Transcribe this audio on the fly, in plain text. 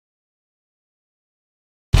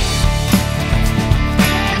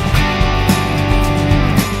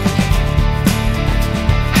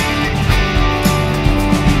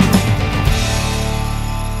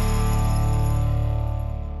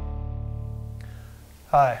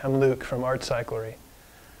Hi, I'm Luke from Cyclery.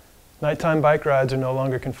 Nighttime bike rides are no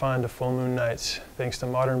longer confined to full moon nights, thanks to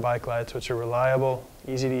modern bike lights which are reliable,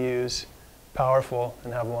 easy to use, powerful,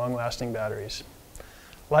 and have long-lasting batteries.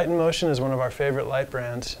 Light & Motion is one of our favorite light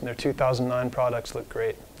brands, and their 2009 products look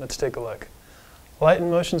great. Let's take a look. Light &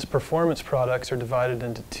 Motion's performance products are divided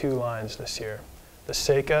into two lines this year, the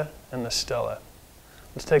Seika and the Stella.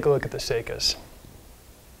 Let's take a look at the Seikas.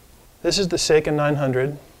 This is the Seika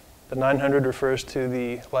 900. The 900 refers to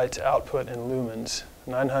the light's output in lumens.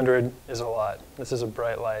 900 is a lot. This is a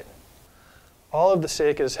bright light. All of the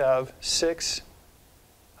Seikas have 6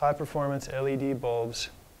 high-performance LED bulbs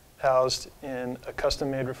housed in a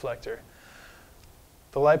custom-made reflector.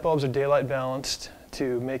 The light bulbs are daylight balanced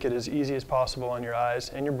to make it as easy as possible on your eyes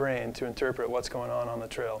and your brain to interpret what's going on the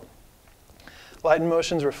trail. Light &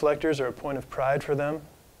 Motion's reflectors are a point of pride for them.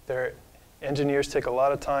 Their engineers take a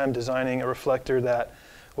lot of time designing a reflector that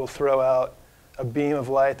will throw out a beam of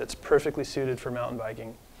light that's perfectly suited for mountain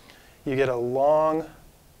biking. You get a long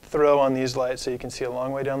throw on these lights so you can see a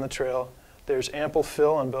long way down the trail. There's ample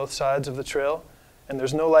fill on both sides of the trail, and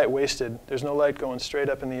there's no light wasted. There's no light going straight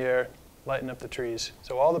up in the air, lighting up the trees.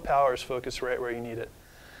 So all the power is focused right where you need it.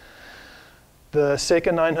 The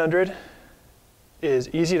Seika 900 is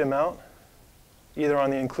easy to mount, either on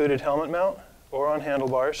the included helmet mount or on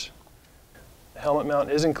handlebars. The helmet mount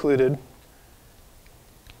is included.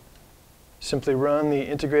 Simply run the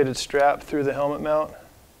integrated strap through the helmet mount,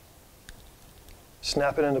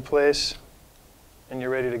 snap it into place, and you're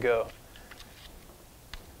ready to go.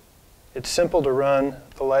 It's simple to run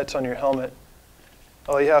the lights on your helmet.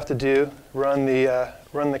 All you have to do, run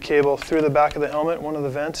the cable through the back of the helmet, one of the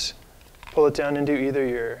vents, pull it down into either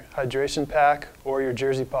your hydration pack or your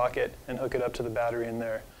jersey pocket, and hook it up to the battery in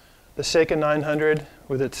there. The Seika 900,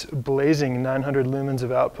 with its blazing 900 lumens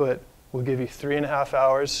of output, will give you 3.5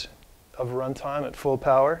 hours of runtime at full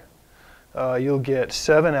power. You'll get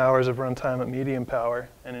 7 hours of runtime at medium power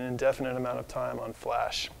and an indefinite amount of time on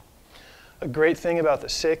flash. A great thing about the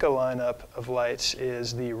Seika lineup of lights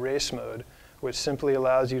is the race mode, which simply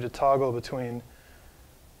allows you to toggle between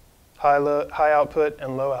high output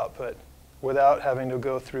and low output without having to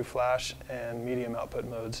go through flash and medium output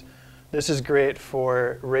modes. This is great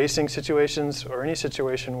for racing situations or any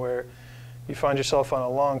situation where you find yourself on a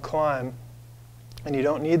long climb and you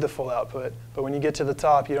don't need the full output, but when you get to the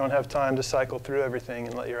top, you don't have time to cycle through everything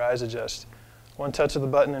and let your eyes adjust. One touch of the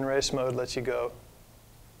button in race mode lets you go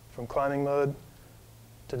from climbing mode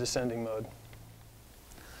to descending mode.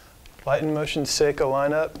 Light & Motion's Seika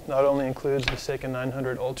lineup not only includes the Seika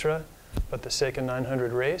 900 Ultra, but the Seika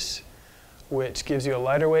 900 Race, which gives you a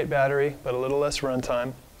lighter weight battery, but a little less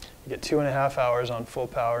runtime. You get 2.5 hours on full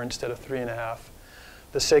power instead of 3.5.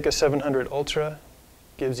 The Seika 700 Ultra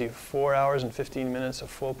gives you 4 hours and 15 minutes of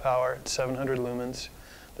full power at 700 lumens.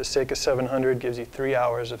 The Seika 700 gives you 3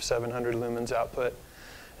 hours of 700 lumens output.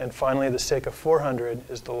 And finally, the Seika 400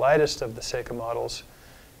 is the lightest of the Seika models,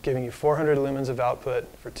 giving you 400 lumens of output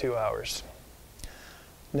for 2 hours.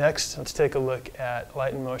 Next, let's take a look at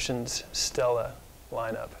Light & Motion's Stella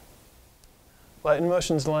lineup. Light &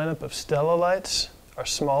 Motion's lineup of Stella lights are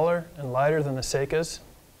smaller and lighter than the Seikas,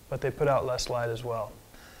 but they put out less light as well.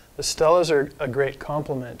 The Stellas are a great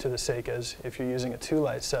complement to the Seikas if you're using a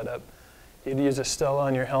 2-light setup. You'd use a Stella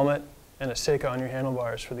on your helmet and a Seika on your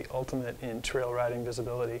handlebars for the ultimate in trail riding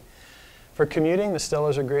visibility. For commuting, the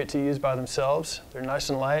Stellas are great to use by themselves. They're nice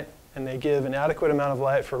and light, and they give an adequate amount of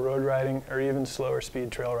light for road riding or even slower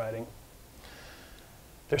speed trail riding.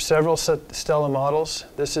 There's several Stella models.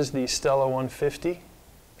 This is the Stella 150.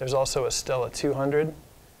 There's also a Stella 200.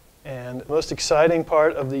 And the most exciting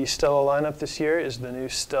part of the Stella lineup this year is the new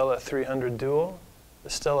Stella 300 Dual. The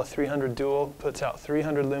Stella 300 Dual puts out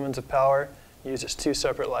 300 lumens of power, uses 2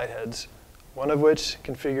 separate light heads, one of which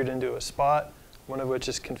configured into a spot, one of which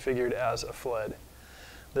is configured as a flood.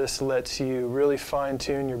 This lets you really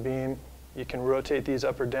fine-tune your beam. You can rotate these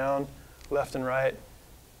up or down, left and right,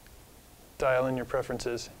 dial in your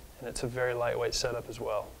preferences, and it's a very lightweight setup as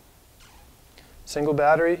well. Single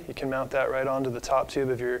battery, you can mount that right onto the top tube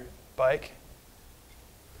of your bike.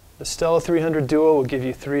 The Stella 300 Dual will give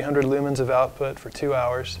you 300 lumens of output for 2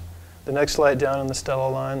 hours. The next light down in the Stella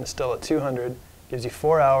line, the Stella 200, gives you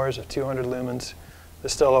 4 hours of 200 lumens. The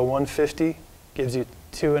Stella 150 gives you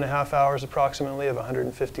 2.5 hours approximately of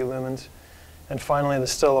 150 lumens. And finally, the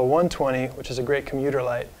Stella 120, which is a great commuter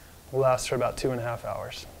light, will last for about 2.5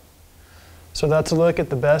 hours. So that's a look at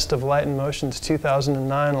the best of Light & Motion's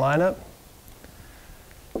 2009 lineup.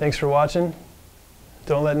 Thanks for watching.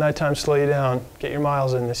 Don't let nighttime slow you down. Get your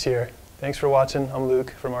miles in this year. Thanks for watching. I'm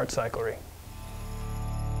Luke from Cyclery.